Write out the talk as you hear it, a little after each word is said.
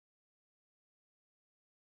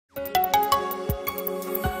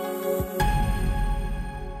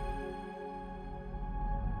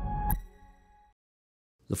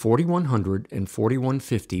The 4100 and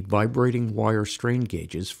 4150 vibrating wire strain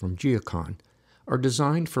gauges from GEOKON are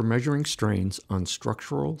designed for measuring strains on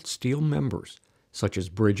structural steel members such as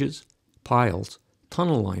bridges, piles,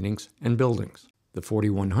 tunnel linings, and buildings. The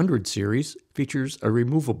 4100 series features a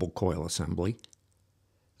removable coil assembly.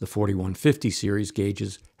 The 4150 series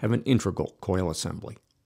gauges have an integral coil assembly.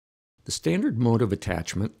 The standard mode of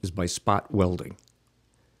attachment is by spot welding.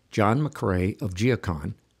 John McRae of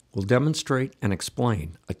GEOKON will demonstrate and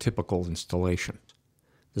explain a typical installation.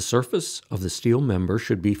 The surface of the steel member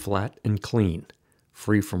should be flat and clean,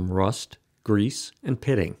 free from rust, grease, and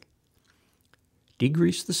pitting.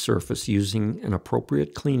 Degrease the surface using an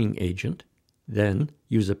appropriate cleaning agent, then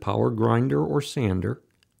use a power grinder or sander,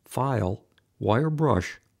 file, wire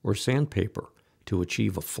brush, or sandpaper to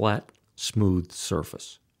achieve a flat, smooth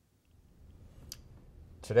surface.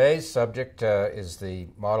 Today's subject is the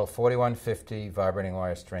model 4150 vibrating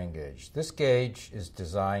wire strain gauge. This gauge is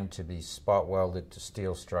designed to be spot welded to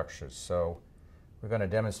steel structures, so we're going to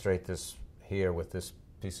demonstrate this here with this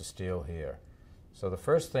piece of steel here. So the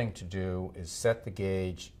first thing to do is set the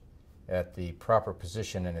gauge at the proper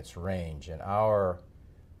position in its range, and our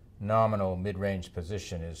nominal mid-range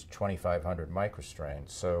position is 2500 microstrain.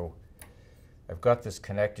 So I've got this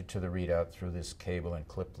connected to the readout through this cable and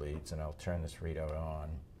clip leads, and I'll turn this readout on.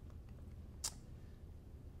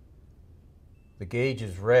 The gauge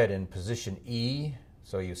is read in position E,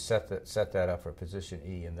 so you set that up for position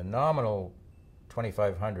E, and the nominal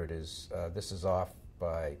 2500 is, this is off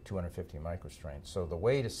by 250 microstrain. So the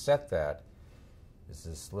way to set that is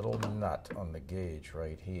this little nut on the gauge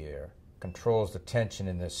right here. Controls the tension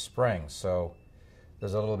in this spring, so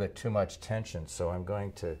there's a little bit too much tension, so I'm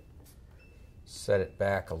going to set it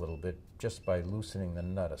back a little bit just by loosening the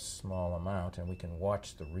nut a small amount, and we can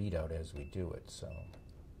watch the readout as we do it. So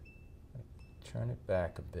turn it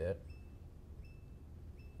back a bit,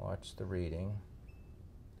 watch the reading.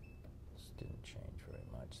 This didn't change very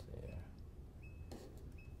much there.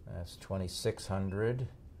 That's 2600.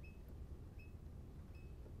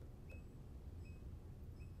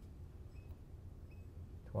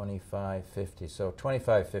 $25.50. So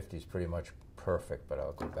 $25.50 is pretty much perfect, but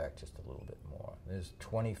I'll go back just a little bit more. There's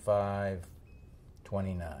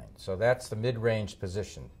 $25.29. So that's the mid-range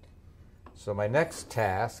position. So my next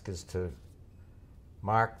task is to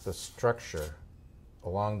mark the structure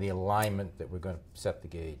along the alignment that we're going to set the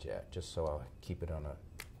gauge at, just so I'll keep it on a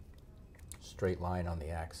straight line on the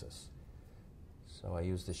axis. So I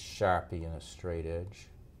use this Sharpie and a straight edge.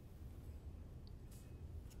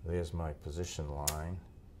 There's my position line.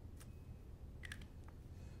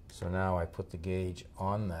 So now I put the gauge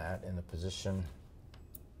on that in the position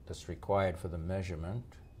that's required for the measurement.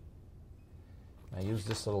 I use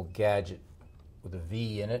this little gadget with a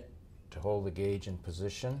V in it to hold the gauge in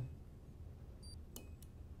position.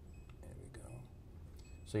 There we go.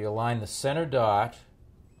 So you align the center dot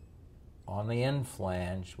on the end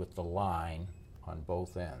flange with the line on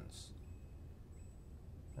both ends.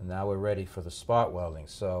 And now we're ready for the spot welding.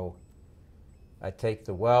 So I take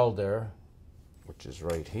the welder, which is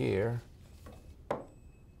right here,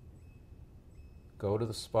 go to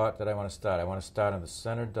the spot that I want to start. I want to start on the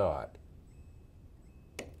center dot.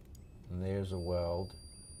 And there's a weld.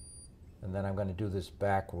 And then I'm going to do this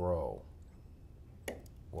back row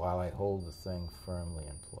while I hold the thing firmly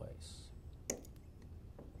in place.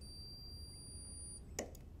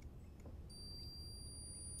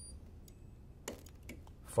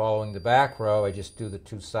 Following the back row, I just do the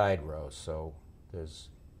two side rows. So there's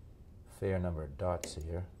a fair number of dots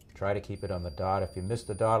here. Try to keep it on the dot. If you miss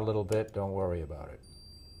the dot a little bit, don't worry about it.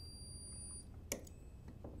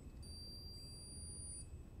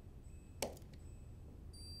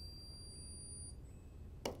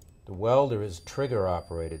 The welder is trigger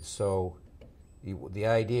operated, so the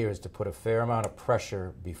idea is to put a fair amount of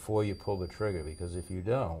pressure before you pull the trigger, because if you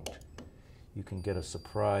don't, you can get a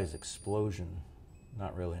surprise explosion.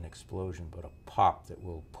 Not really an explosion, but a pop that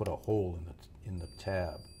will put a hole in the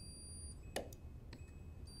tab.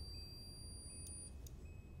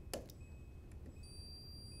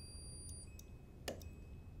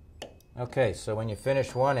 Okay, so when you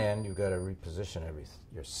finish one end, you've got to reposition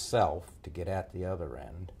yourself to get at the other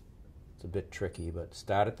end. It's a bit tricky, but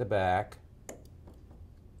start at the back,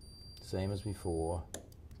 same as before.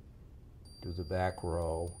 Do the back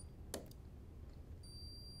row.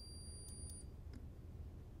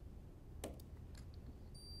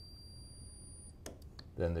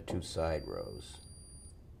 Then the two side rows.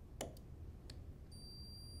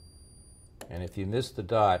 And if you miss the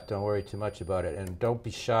dot, don't worry too much about it. And don't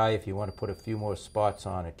be shy if you want to put a few more spots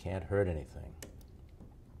on. It can't hurt anything.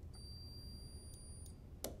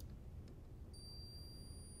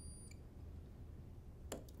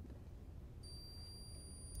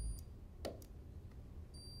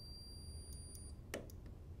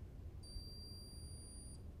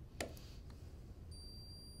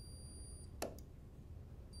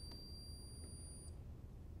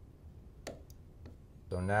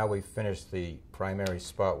 now we've finished the primary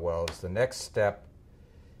spot welds. The next step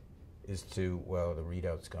is to, well, the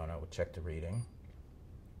readout's gone out. We'll check the reading.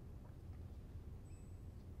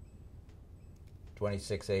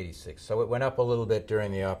 2686. So it went up a little bit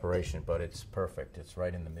during the operation, but it's perfect. It's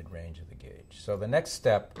right in the mid-range of the gauge. So the next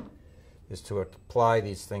step is to apply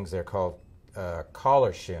these things. They're called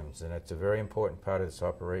collar shims, and it's a very important part of this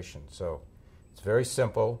operation. So it's very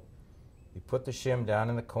simple. You put the shim down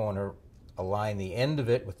in the corner, align the end of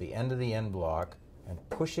it with the end of the end block, and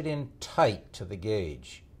push it in tight to the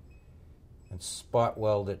gauge, and spot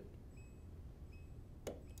weld it.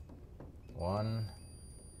 1,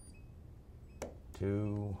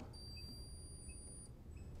 2,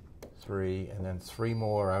 3, and then 3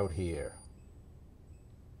 more out here.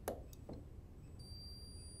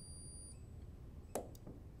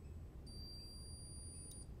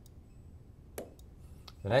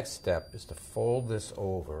 The next step is to fold this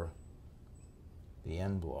over the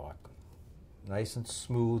end block, nice and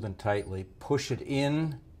smooth and tightly. Push it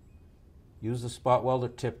in. Use the spot welder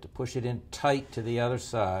tip to push it in tight to the other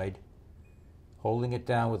side, holding it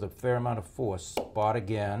down with a fair amount of force. Spot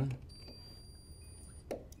again.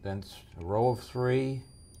 Then a row of 3,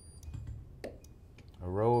 a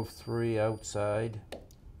row of 3 outside.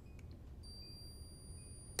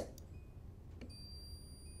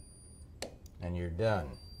 And you're done.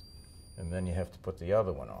 And then you have to put the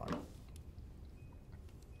other one on.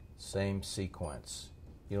 Same sequence.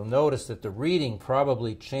 You'll notice that the reading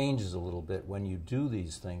probably changes a little bit when you do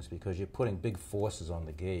these things because you're putting big forces on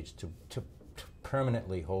the gauge to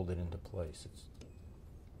permanently hold it into place. It's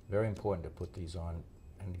very important to put these on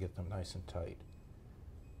and get them nice and tight.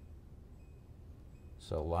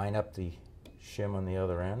 So line up the shim on the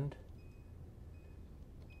other end,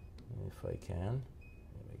 if I can.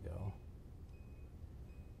 There we go.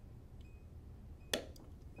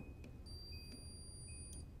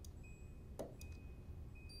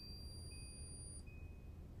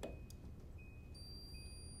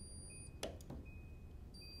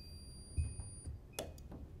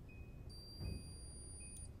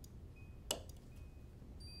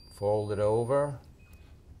 Fold it over,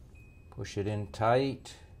 push it in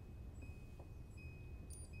tight,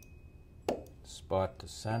 spot the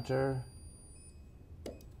center,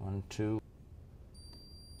 1, 2,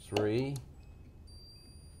 3,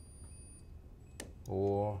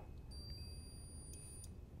 4,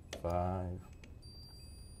 5,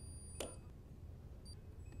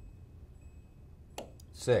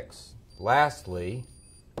 6. Lastly,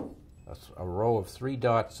 a row of 3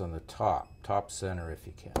 dots on the top center if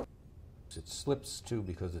you can. It slips too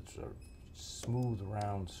because it's a smooth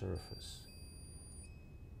round surface.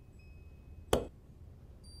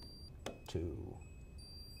 2,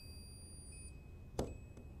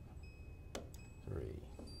 3.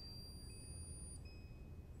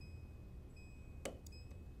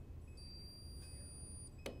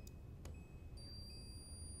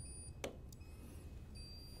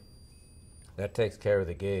 That takes care of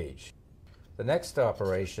the gauge. The next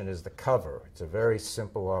operation is the cover. It's a very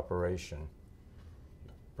simple operation.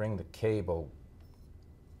 Bring the cable.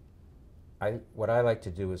 What I like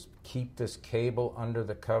to do is keep this cable under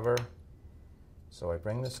the cover. So I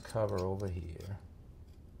bring this cover over here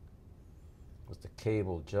with the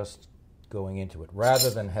cable just going into it.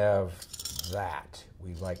 Rather than have that,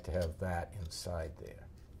 we like to have that inside there.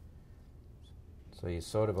 So you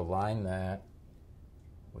sort of align that.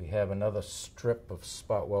 We have another strip of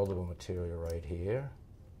spot weldable material right here.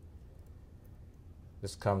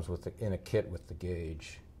 This comes in a kit with the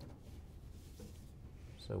gauge.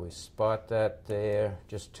 So we spot that there,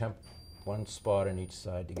 just temp 1 spot on each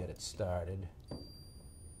side to get it started.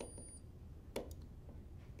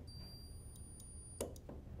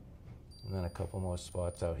 And then a couple more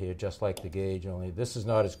spots out here, just like the gauge, only this is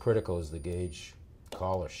not as critical as the gauge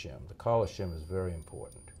collar shim. The collar shim is very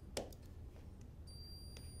important.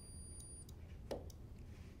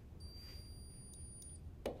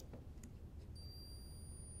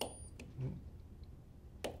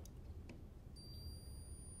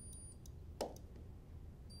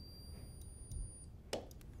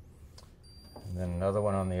 And then another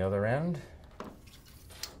one on the other end.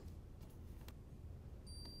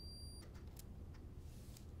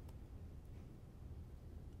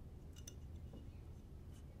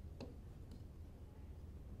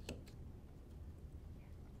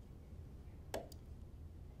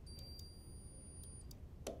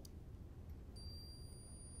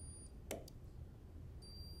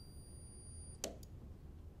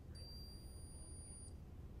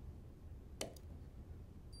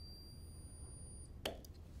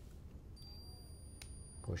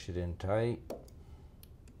 Push it in tight.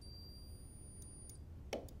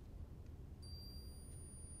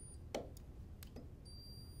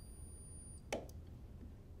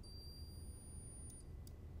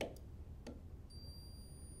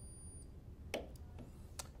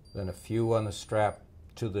 then a few on the strap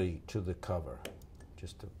to the cover,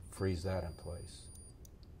 just to freeze that in place.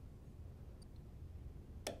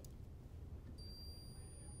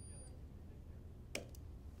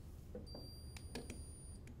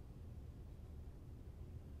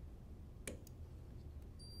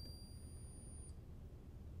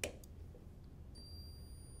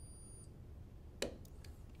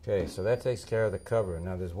 Okay, so that takes care of the cover.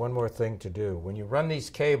 Now there's one more thing to do. When you run these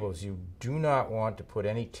cables, you do not want to put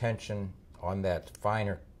any tension on that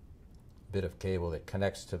finer bit of cable that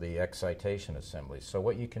connects to the excitation assembly. So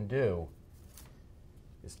what you can do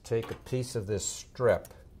is take a piece of this strip.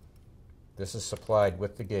 This is supplied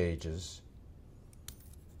with the gauges.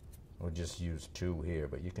 We'll just use 2 here,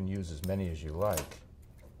 but you can use as many as you like.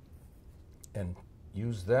 And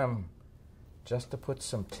use them just to put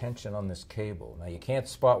some tension on this cable. Now you can't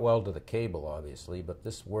spot weld to the cable obviously, but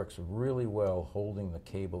this works really well holding the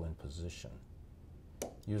cable in position.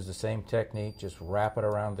 Use the same technique, just wrap it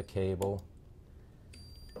around the cable,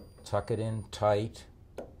 tuck it in tight,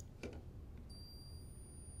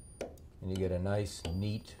 and you get a nice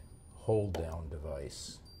neat hold down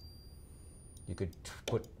device. You could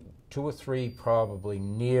put 2 or 3 probably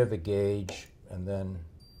near the gauge, and then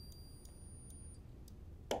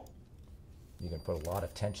you can put a lot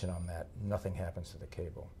of tension on that. Nothing happens to the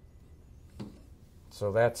cable.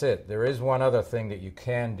 So that's it. There is one other thing that you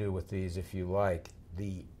can do with these if you like.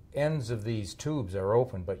 The ends of these tubes are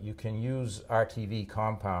open, but you can use RTV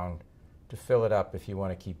compound to fill it up if you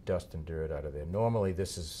want to keep dust and dirt out of there. Normally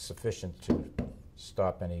this is sufficient to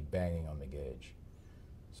stop any banging on the gauge.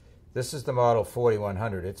 This is the model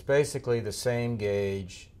 4100. It's basically the same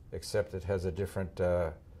gauge, except it has a different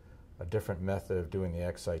method of doing the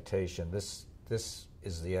excitation. This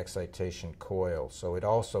is the excitation coil, so it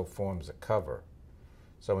also forms a cover.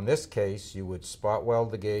 So in this case, you would spot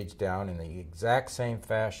weld the gauge down in the exact same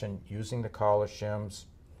fashion using the collar shims,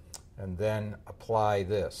 and then apply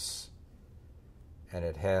this. And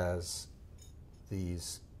it has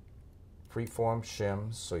these preformed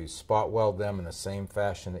shims, so you spot weld them in the same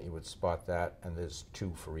fashion that you would spot that, and there's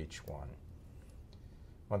 2 for each one.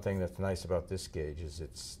 One thing that's nice about this gauge is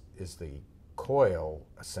the coil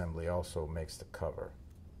assembly also makes the cover.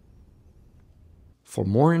 For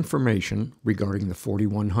more information regarding the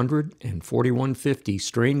 4100 and 4150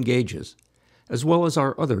 strain gauges, as well as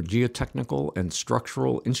our other geotechnical and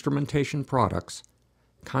structural instrumentation products,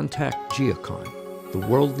 contact GEOKON, the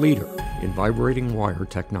world leader in vibrating wire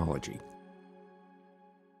technology.